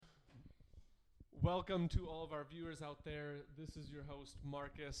Welcome to all of our viewers out there. This is your host,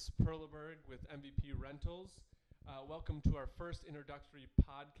 Marcus Perleberg with MVP Rentals. Welcome to our first introductory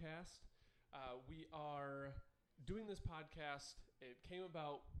podcast. We are doing this podcast. It came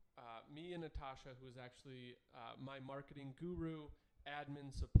about me and Natasha, who is actually my marketing guru,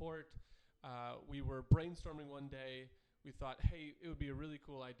 admin support. We were brainstorming one day. We thought, hey, it would be a really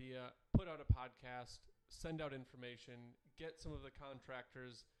cool idea. Put out a podcast, send out information, get some of the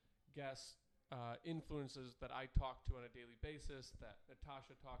contractors, guests, influencers that I talk to on a daily basis, that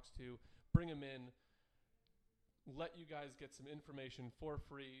Natasha talks to, bring them in, let you guys get some information for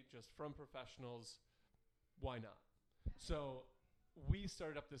free, just from professionals. Why not? So we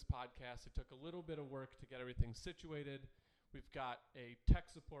started up this podcast. It took a little bit of work to get everything situated. We've got a tech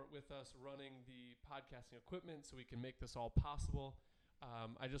support with us running the podcasting equipment so we can make this all possible.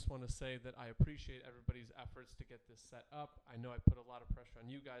 I just want to say that I appreciate everybody's efforts to get this set up. I know I put a lot of pressure on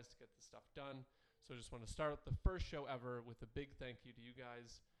you guys to get this stuff done. So I just want to start with the first show ever with a big thank you to you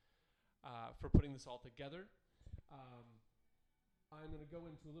guys for putting this all together. I'm going to go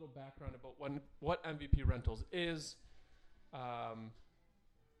into a little background about what MVP Rentals is,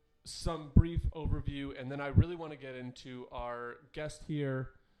 some brief overview, and then I really want to get into our guest here,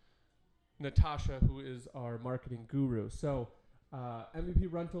 Natasha, who is our marketing guru. So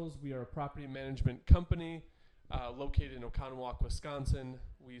MVP Rentals, we are a property management company located in Oconomowoc, Wisconsin.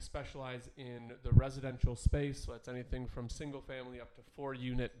 We specialize in the residential space, so that's anything from single family up to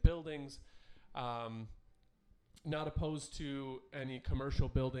 4-unit buildings. Not opposed to any commercial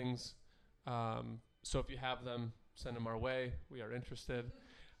buildings, so if you have them, send them our way. We are interested.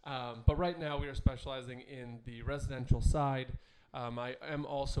 But right now we are specializing in the residential side. I am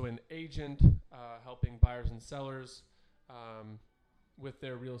also an agent helping buyers and sellers with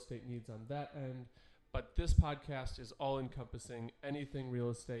their real estate needs on that end. But this podcast is all encompassing anything real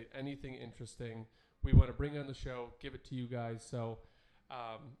estate, anything interesting. We want to bring on the show, give it to you guys. So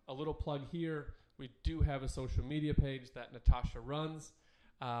a little plug here. We do have a social media page that Natasha runs.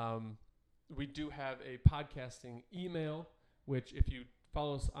 We do have a podcasting email, which if you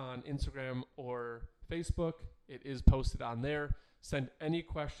follow us on Instagram or Facebook, it is posted on there. Send any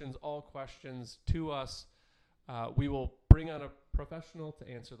questions, all questions to us. We will bring on a professional to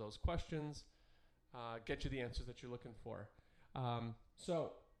answer those questions, get you the answers that you're looking for.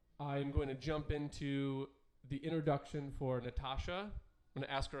 So I'm going to jump into the introduction for Natasha. I'm going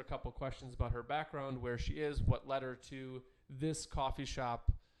to ask her a couple questions about her background, where she is, what led her to this coffee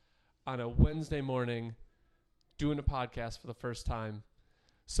shop on a Wednesday morning doing a podcast for the first time.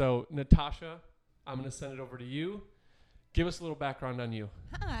 So Natasha, I'm going to send it over to you. Give us a little background on you.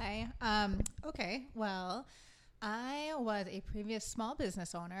 Hi. Okay. Well, I was a previous small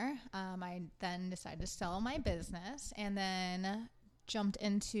business owner. I then decided to sell my business and then jumped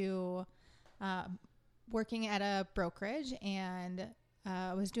into working at a brokerage and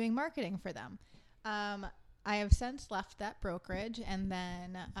was doing marketing for them. I have since left that brokerage and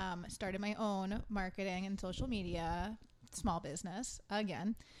then started my own marketing and social media small business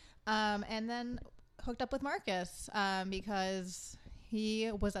again. And then hooked up with Marcus because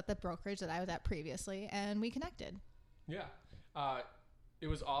he was at the brokerage that I was at previously, and we connected. Yeah. It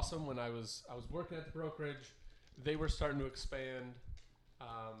was awesome when I was working at the brokerage. They were starting to expand.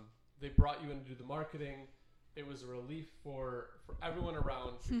 They brought you in to do the marketing. It was a relief for everyone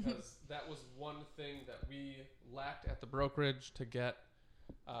around because that was one thing that we lacked at the brokerage, to get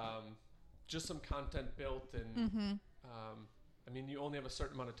just some content built. And I mean, you only have a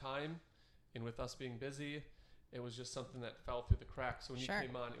certain amount of time. And with us being busy, it was just something that fell through the cracks. So when you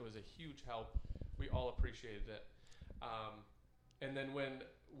came on, it was a huge help. We all appreciated it. And then when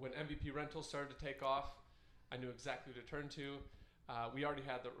MVP Rentals started to take off, I knew exactly who to turn to. We already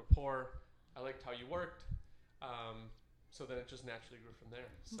had the rapport. I liked how you worked. So then it just naturally grew from there.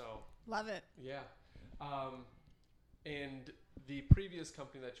 So love it. Yeah. And the previous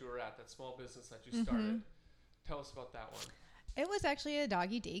company that you were at, that small business that you started, tell us about that one. It was actually a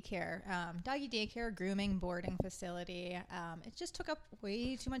doggy daycare, grooming, boarding facility. It just took up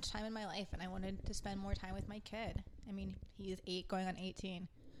way too much time in my life, and I wanted to spend more time with my kid. I mean, he's 8 going on 18.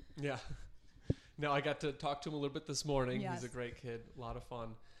 Yeah. No, I got to talk to him a little bit this morning. Yes. He's a great kid, a lot of fun.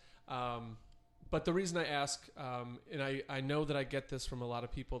 But the reason I ask, and I know that I get this from a lot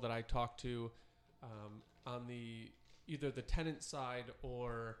of people that I talk to on either the tenant side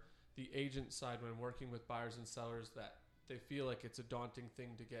or the agent side when working with buyers and sellers, that they feel like it's a daunting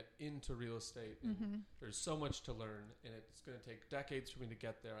thing to get into real estate. And there's so much to learn, and it's going to take decades for me to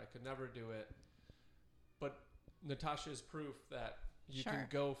get there. I could never do it. But Natasha is proof that you can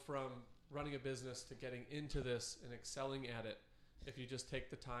go from running a business to getting into this and excelling at it if you just take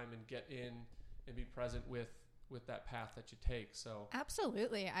the time and get in be present with that path that you take. So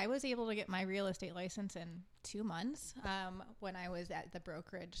absolutely. I was able to get my real estate license in 2 months when I was at the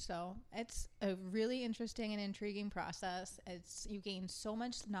brokerage. So it's a really interesting and intriguing process. You gain so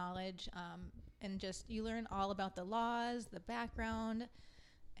much knowledge and just you learn all about the laws, the background.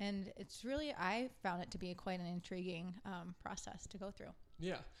 And it's really, I found it to be quite an intriguing process to go through.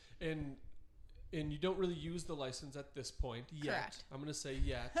 Yeah. And you don't really use the license at this point yet. Correct. I'm going to say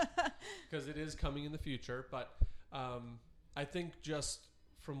yet because it is coming in the future. But I think just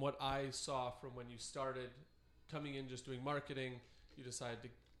from what I saw from when you started coming in just doing marketing, you decided to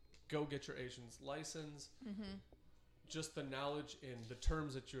go get your agent's license. Mm-hmm. Just the knowledge in the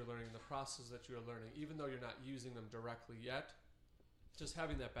terms that you're learning, the process that you're learning, even though you're not using them directly yet, just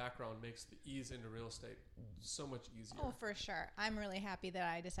having that background makes the ease into real estate so much easier. Oh, for sure. I'm really happy that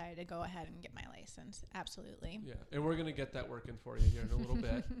I decided to go ahead and get my license. Absolutely. Yeah, and we're going to get that working for you here in a little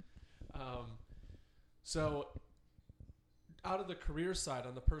bit. So out of the career side,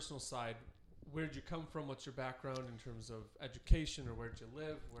 on the personal side, where did you come from? What's your background in terms of education, or where did you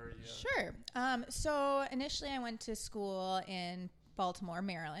live? Where are you? Sure. So initially I went to school in Baltimore,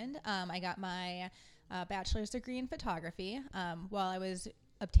 Maryland. I got my bachelor's degree in photography. While I was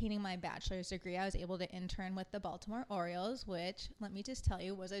obtaining my bachelor's degree, I was able to intern with the Baltimore Orioles, which, let me just tell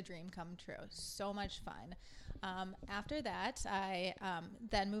you, was a dream come true. So much fun. After that, I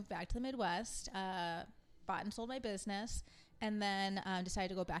then moved back to the Midwest, bought and sold my business, and then decided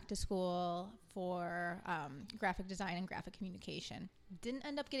to go back to school for graphic design and graphic communication. Didn't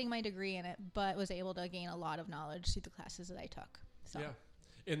end up getting my degree in it, but was able to gain a lot of knowledge through the classes that I took. So. Yeah.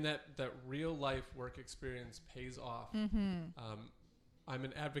 And that real life work experience pays off. Mm-hmm. I'm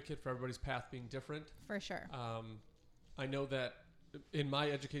an advocate for everybody's path being different. For sure. I know that in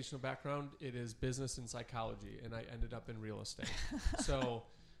my educational background, it is business and psychology, and I ended up in real estate. So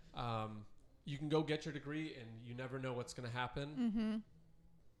you can go get your degree, and you never know what's going to happen. Mm-hmm.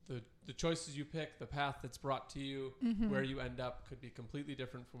 The choices you pick, the path that's brought to you, mm-hmm. where you end up could be completely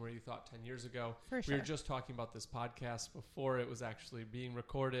different from where you thought 10 years ago. For sure. We were just talking about this podcast before it was actually being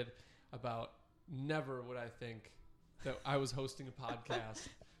recorded about never would I think that I was hosting a podcast,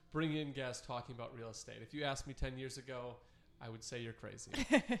 bringing in guests talking about real estate. If you asked me 10 years ago, I would say you're crazy.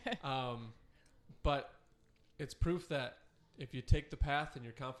 But it's proof that if you take the path and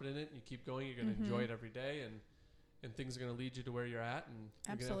you're confident in it and you keep going, you're going to mm-hmm. enjoy it every day, and things are going to lead you to where you're at, and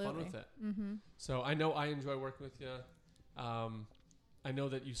you're going to have fun with it. Mm-hmm. So I know I enjoy working with you. I know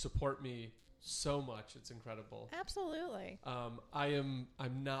that you support me so much. It's incredible. Absolutely. I'm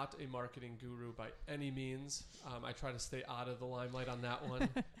not a marketing guru by any means. I try to stay out of the limelight on that one.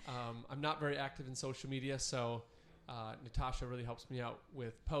 I'm not very active in social media, so Natasha really helps me out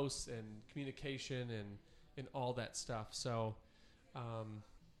with posts and communication and all that stuff. So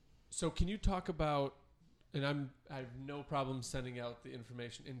can you talk about, and I have no problem sending out the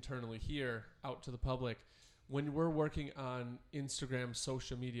information internally here out to the public. When we're working on Instagram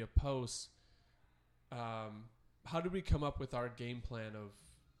social media posts, how did we come up with our game plan of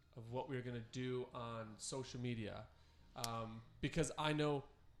what we were going to do on social media? Because I know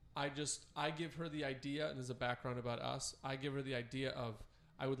I give her the idea, and as a background about us, I give her the idea of,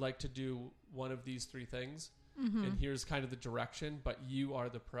 I would like to do one of these 3 things. Mm-hmm. And here's kind of the direction, but you are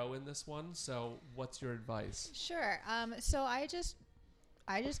the pro in this one. So what's your advice? Sure. So I just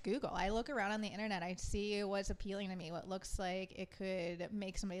Google. I look around on the internet. I see what's appealing to me, what looks like it could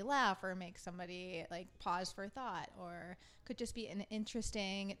make somebody laugh or make somebody like pause for thought, or could just be an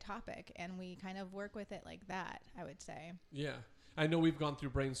interesting topic. And we kind of work with it like that, I would say. Yeah. I know we've gone through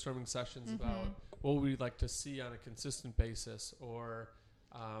brainstorming sessions mm-hmm. about what we'd like to see on a consistent basis, or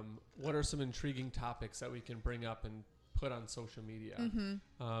what are some intriguing topics that we can bring up and put on social media.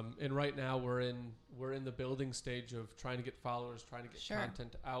 Mm-hmm. And right now we're in the building stage of trying to get followers, trying to get sure.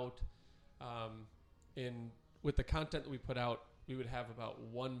 content out. With the content that we put out, we would have about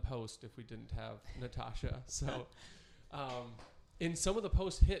 1 post if we didn't have Natasha. So, and some of the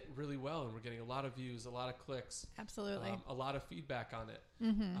posts hit really well, and we're getting a lot of views, a lot of clicks. Absolutely. A lot of feedback on it.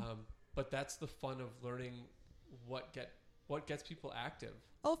 Mm-hmm. But that's the fun of learning what gets people active.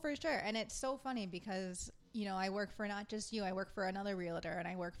 Oh, for sure. And it's so funny because, I work for not just you. I work for another realtor, and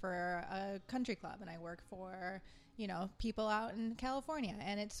I work for a country club, and I work for, people out in California.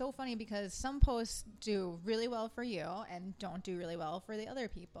 And it's so funny because some posts do really well for you and don't do really well for the other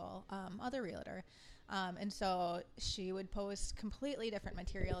people, other realtor. And so she would post completely different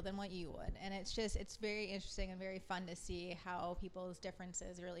material than what you would. And it's very interesting and very fun to see how people's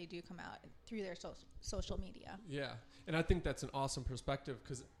differences really do come out through their social media. Yeah. And I think that's an awesome perspective,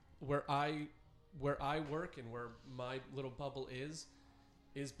 because where I work and where my little bubble is,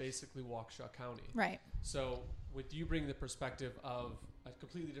 is basically Waukesha County. Right. So with you bringing the perspective of a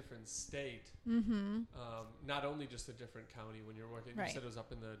completely different state, not only just a different county when you're working, you said it was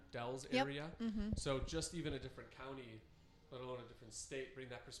up in the Dells area. So just even a different county, let alone a different state, bring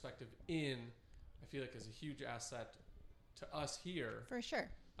that perspective in, I feel like is a huge asset to us here. For sure.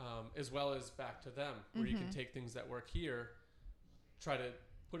 As well as back to them, where you can take things that work here, try to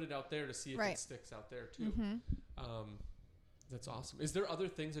put it out there to see if it sticks out there too. That's awesome. Is there other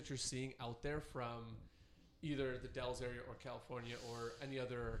things that you're seeing out there from either the Dells area or California or any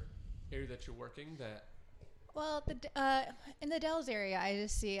other area that you're working that? Well, in the Dells area, I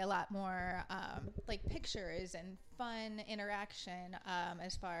just see a lot more like pictures and fun interaction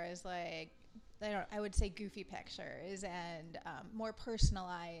as far as like, I would say goofy pictures and more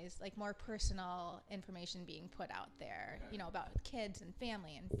personalized, like more personal information being put out there, you know, about kids and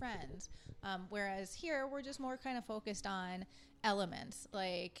family and friends. Whereas here, we're just more kind of focused on elements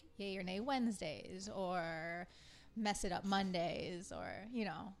like Yay or Nay Wednesdays or Mess It Up Mondays or, you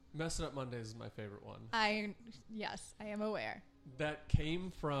know. Mess It Up Mondays is my favorite one. Yes, I am aware. That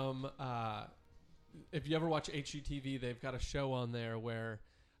came from, if you ever watch HGTV, they've got a show on there where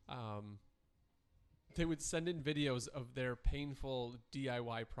they would send in videos of their painful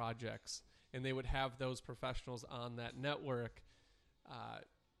DIY projects, and they would have those professionals on that network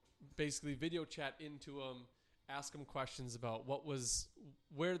basically video chat into them, ask them questions about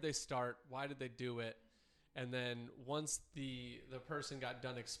where did they start, why did they do it, and then once the person got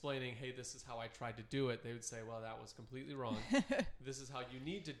done explaining, hey, this is how I tried to do it, they would say, well, that was completely wrong. This is how you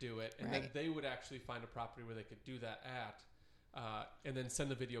need to do it, and then they would actually find a property where they could do that at, and then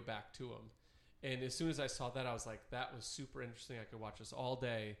send the video back to them. And as soon as I saw that, I was like, that was super interesting. I could watch this all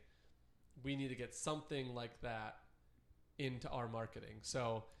day. We need to get something like that into our marketing.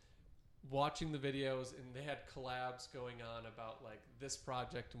 So watching the videos, and they had collabs going on about like this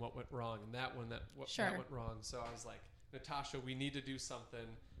project and what went wrong and that one that went wrong. So I was like, Natasha, we need to do something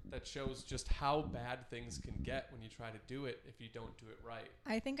that shows just how bad things can get when you try to do it if you don't do it right.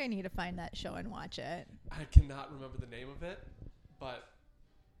 I think I need to find that show and watch it. I cannot remember the name of it, but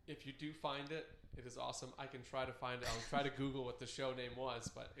if you do find it, it is awesome. I can try to find it. I'll try to Google what the show name was,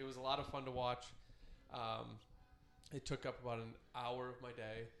 but it was a lot of fun to watch. It took up about an hour of my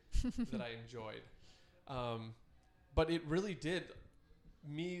day that I enjoyed. But it really did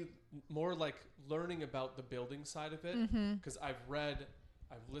me more like learning about the building side of it, because I've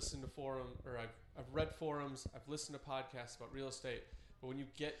listened to I've read forums, I've listened to podcasts about real estate, but when you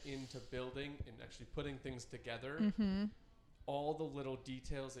get into building and actually putting things together, all the little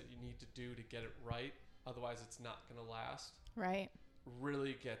details that you need to do to get it right, otherwise it's not going to last, right,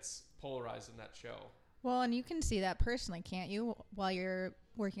 really gets polarized in that show. Well, and you can see that personally, can't you, while you're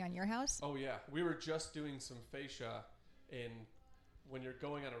working on your house? Oh yeah, we were just doing some fascia, and when you're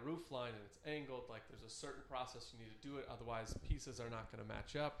going on a roof line and it's angled, like there's a certain process you need to do it, otherwise pieces are not going to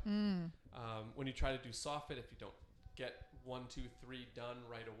match up. When you try to do soffit, if you don't get 1, 2, 3 done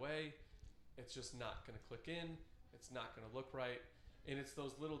right away, it's just not going to click in. It's not going to look right. And it's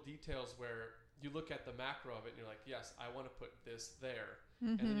those little details where you look at the macro of it and you're like, yes, I want to put this there.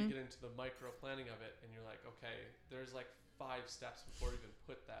 And then you get into the micro planning of it and you're like, okay, there's like 5 steps before you even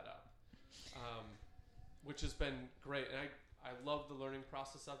put that up, which has been great. And I love the learning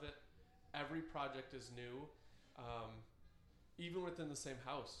process of it. Every project is new, even within the same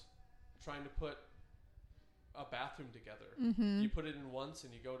house. Trying to put a bathroom together. You put it in once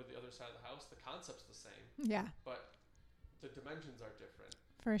and you go to the other side of the house, the concept's the same. Yeah. But the dimensions are different.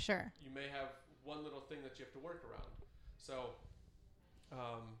 For sure. You may have one little thing that you have to work around. So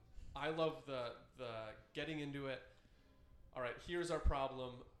I love the getting into it. All right, here's our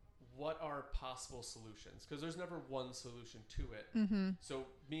problem. What are possible solutions? Because there's never one solution to it. So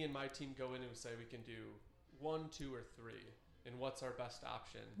me and my team go in and say we can do 1, 2, or 3. And what's our best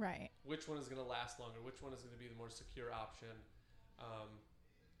option? Right. Which one is going to last longer? Which one is going to be the more secure option?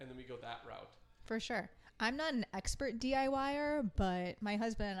 And then we go that route. For sure. I'm not an expert DIYer, but my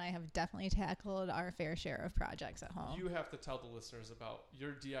husband and I have definitely tackled our fair share of projects at home. You have to tell the listeners about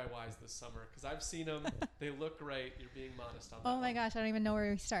your DIYs this summer, because I've seen them. They look great. You're being modest on that. Oh my gosh, I don't even know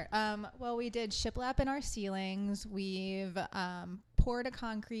where we start. Well, we did shiplap in our ceilings. We've poured a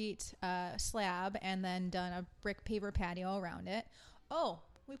concrete slab and then done a brick paver patio around it. Oh,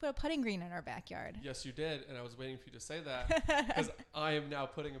 we put a putting green in our backyard. Yes, you did, and I was waiting for you to say that, because I am now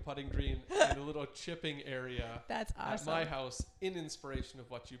putting a putting green in a little chipping area. That's awesome. At my house, in inspiration of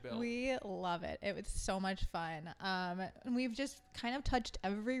what you built. We love it. It was so much fun. And we've just kind of touched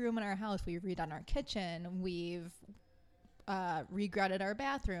every room in our house. We've redone our kitchen. We've regutted our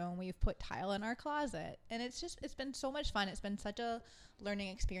bathroom. We've put tile in our closet, and it's been so much fun. It's been such a learning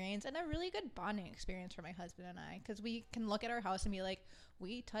experience and a really good bonding experience for my husband and I, because we can look at our house and be like,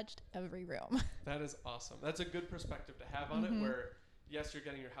 we touched every room. That is awesome. That's a good perspective to have on it, where yes, you're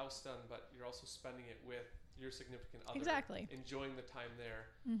getting your house done, but you're also spending it with your significant other. Exactly. Enjoying the time there.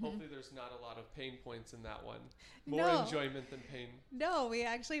 Hopefully there's not a lot of pain points in that one. More enjoyment than pain. No, we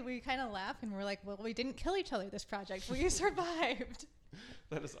kind of laugh and we're like, well, we didn't kill each other this project. We survived.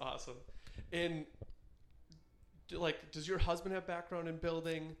 That is awesome. And does your husband have background in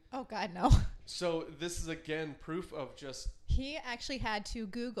building? Oh God, no. So this is again proof of just. He actually had to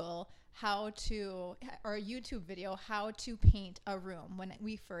Google or a YouTube video how to paint a room when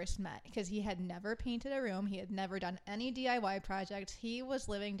we first met, because he had never painted a room. He had never done any DIY projects. He was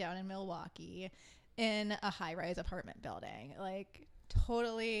living down in Milwaukee in a high-rise apartment building. Like,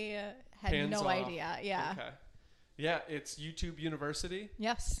 totally had Hands no off. idea. Yeah. Okay. Yeah, it's YouTube University.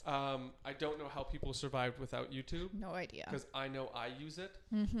 Yes. I don't know how people survived without YouTube. No idea. Because I know I use it.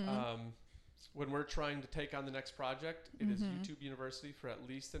 When we're trying to take on the next project, it is YouTube University for at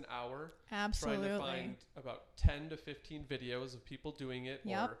least an hour. Absolutely. Trying to find about 10 to 15 videos of people doing it,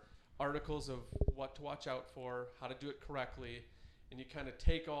 or articles of what to watch out for, how to do it correctly. And you kind of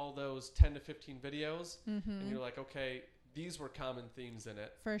take all those 10 to 15 videos and you're like, okay, these were common themes in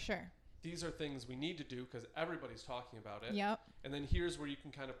it. For sure. These are things we need to do because everybody's talking about it. Yep. And then here's where you can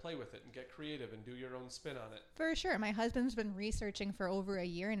kind of play with it and get creative and do your own spin on it. For sure. My husband's been researching for over a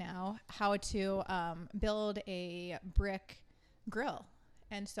year now how to build a brick grill.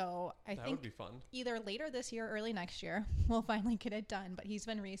 And so I think would be fun. Either later this year or early next year, we'll finally get it done. But he's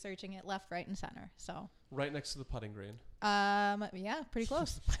been researching it left, right, and center. So right next to the putting green. Yeah, pretty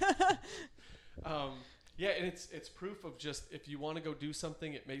close. Yeah, and it's proof of just, if you want to go do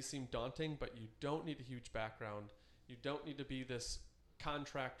something, it may seem daunting, but you don't need a huge background. You don't need to be this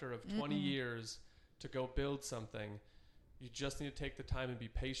contractor of 20 years to go build something. You just need to take the time and be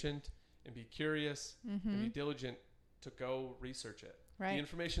patient and be curious and be diligent to go research it. Right. The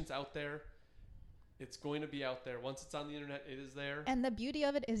information's out there. It's going to be out there. Once it's on the internet, it is there. And the beauty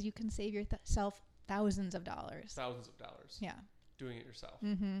of it is you can save yourself thousands of dollars. Thousands of dollars. Yeah. Doing it yourself.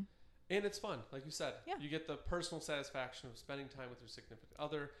 And it's fun, like you said. Yeah. You get the personal satisfaction of spending time with your significant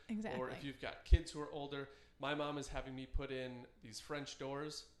other. Exactly. Or if you've got kids who are older. My mom is having me put in these French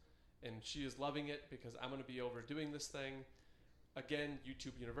doors, and she is loving it because I'm going to be over doing this thing. Again,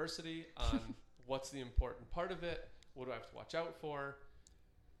 YouTube University on what's the important part of it, what do I have to watch out for.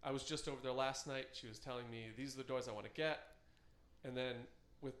 I was just over there last night. She was telling me, these are the doors I want to get. And then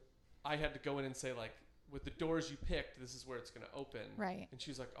I had to go in and say, like, with the doors you picked, this is where it's going to open. Right. And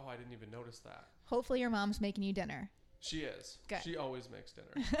she's like, oh, I didn't even notice that. Hopefully your mom's making you dinner. She is. Good. She always makes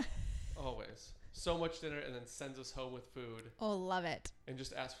dinner. Always. So much dinner, and then sends us home with food. Oh, love it. And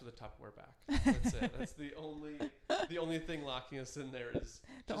just ask for the Tupperware back. That's it. That's the only thing locking us in there is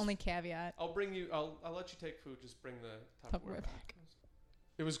the only caveat. I'll let you take food. Just bring the Tupperware back.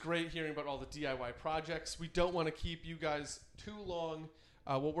 It was great hearing about all the DIY projects. We don't want to keep you guys too long.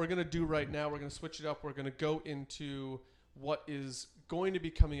 What we're going to do right now, we're going to switch it up. We're going to go into what is going to be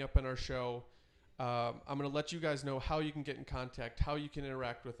coming up in our show. I'm going to let you guys know how you can get in contact, how you can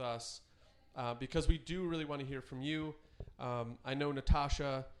interact with us, because we do really want to hear from you. I know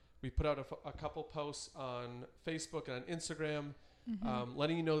Natasha, we put out a couple posts on Facebook and on Instagram,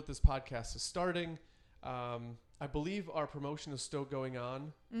 letting you know that this podcast is starting. I believe our promotion is still going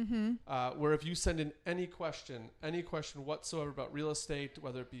on, where if you send in any question whatsoever about real estate,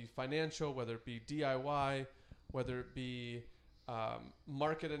 whether it be financial, whether it be DIY, whether it be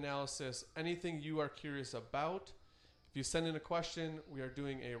market analysis, anything you are curious about, if you send in a question, we are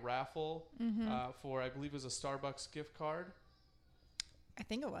doing a raffle for, I believe it was a Starbucks gift card. I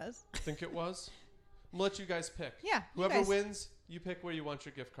think it was. I'm going to let you guys pick. Yeah. Whoever wins, you pick where you want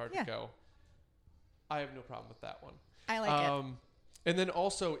your gift card to go. I have no problem with that one. I like it. And then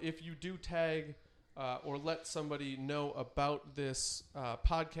also, if you do tag or let somebody know about this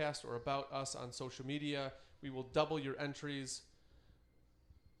podcast or about us on social media, we will double your entries.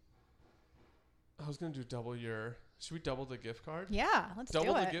 I was going to do double your... Should we double the gift card? Yeah, let's do it.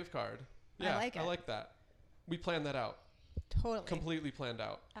 Double the gift card. Yeah, I like that. We planned that out. Totally. Completely planned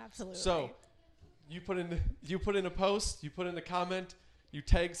out. Absolutely. So, you put in a post, you put in a comment, you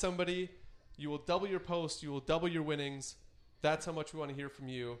tag somebody... You will double your post. You will double your winnings. That's how much we want to hear from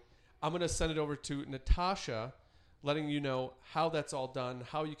you. I'm going to send it over to Natasha, letting you know how that's all done,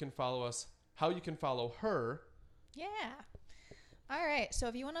 how you can follow us, how you can follow her. Yeah. All right. So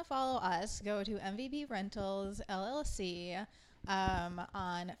if you want to follow us, go to MVB Rentals LLC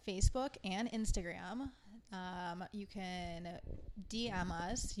on Facebook and Instagram. You can DM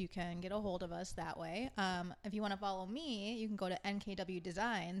us. You can get a hold of us that way. If you want to follow me, you can go to NKW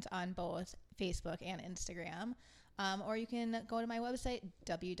Designs on both Facebook and Instagram. Or you can go to my website,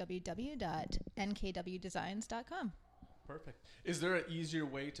 www.nkwdesigns.com. Perfect. Is there an easier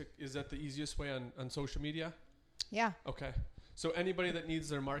way is that the easiest way on social media? Yeah. Okay. So anybody that needs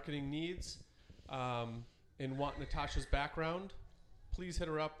their marketing needs and want Natasha's background, please hit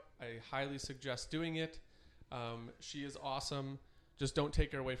her up. I highly suggest doing it. She is awesome. Just don't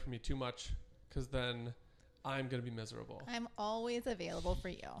take her away from me too much, because then I'm going to be miserable. I'm always available for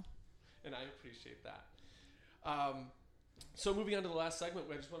you. And I appreciate that. So moving on to the last segment,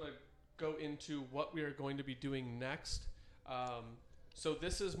 I just want to go into what we are going to be doing next. So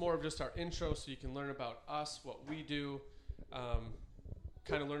this is more of just our intro, so you can learn about us, what we do,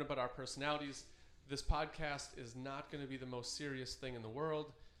 kind of learn about our personalities. This podcast is not going to be the most serious thing in the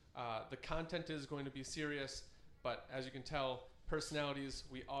world. The content is going to be serious, but as you can tell, personalities,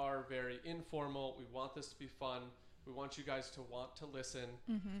 we are very informal. We want this to be fun. We want you guys to want to listen,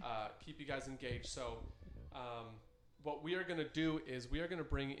 keep you guys engaged. So what we are going to do is we are going to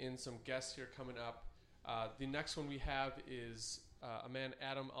bring in some guests here coming up. The next one we have is a man,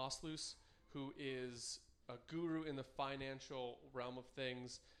 Adam Oslus, who is a guru in the financial realm of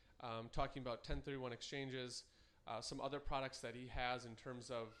things, talking about 1031 exchanges, some other products that he has in terms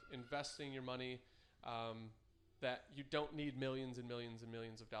of investing your money that you don't need millions and millions and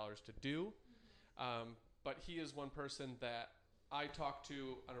millions of dollars to do. But he is one person that I talk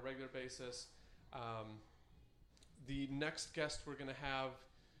to on a regular basis. The next guest we're going to have,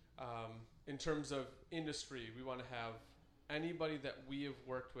 in terms of industry, we want to have anybody that we have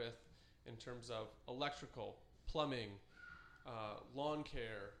worked with in terms of electrical, plumbing, lawn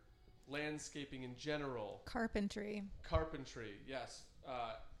care, landscaping in general. Carpentry, yes.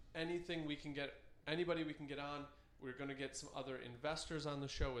 Anything we can get, anybody we can get on. We're going to get some other investors on the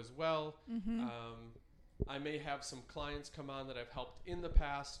show as well. I may have some clients come on that I've helped in the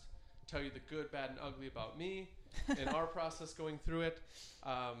past, tell you the good, bad, and ugly about me and our process going through it.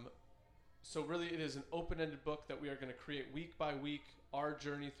 So really it is an open-ended book that we are going to create week by week, our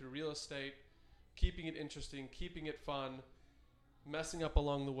journey through real estate, keeping it interesting, keeping it fun, messing up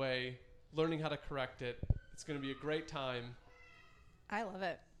along the way, learning how to correct it. It's going to be a great time. I love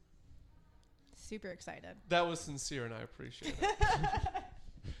it. Super excited. That was sincere, and I appreciate it.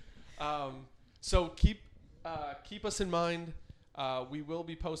 So keep us in mind. We will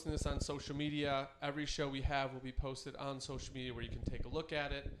be posting this on social media. Every show we have will be posted on social media where you can take a look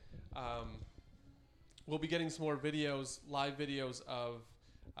at it. We'll be getting some more videos, live videos of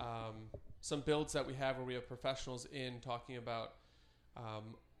some builds that we have where we have professionals in talking about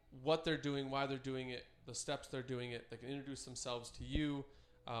what they're doing, why they're doing it, the steps they're doing it. They can introduce themselves to you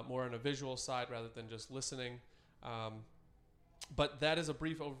more on a visual side rather than just listening. But that is a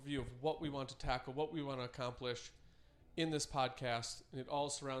brief overview of what we want to tackle, what we want to accomplish in this podcast. And it all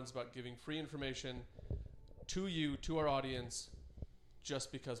surrounds about giving free information to you, to our audience,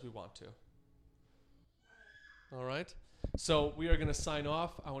 just because we want to. All right. So we are going to sign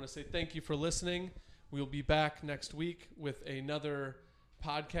off. I want to say thank you for listening. We'll be back next week with another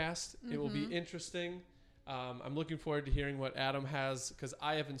podcast. It will be interesting. I'm looking forward to hearing what Adam has, because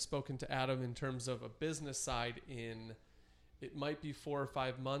I haven't spoken to Adam in terms of a business side in, it might be 4 or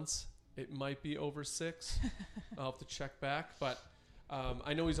 5 months. It might be over 6. I'll have to check back. But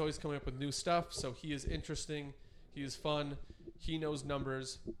I know he's always coming up with new stuff. So he is interesting. He is fun. He knows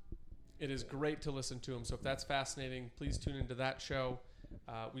numbers. It is great to listen to him. So if that's fascinating, please tune into that show.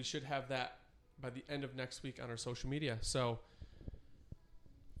 We should have that by the end of next week on our social media. So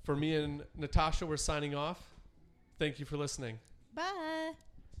for me and Natasha, we're signing off. Thank you for listening. Bye.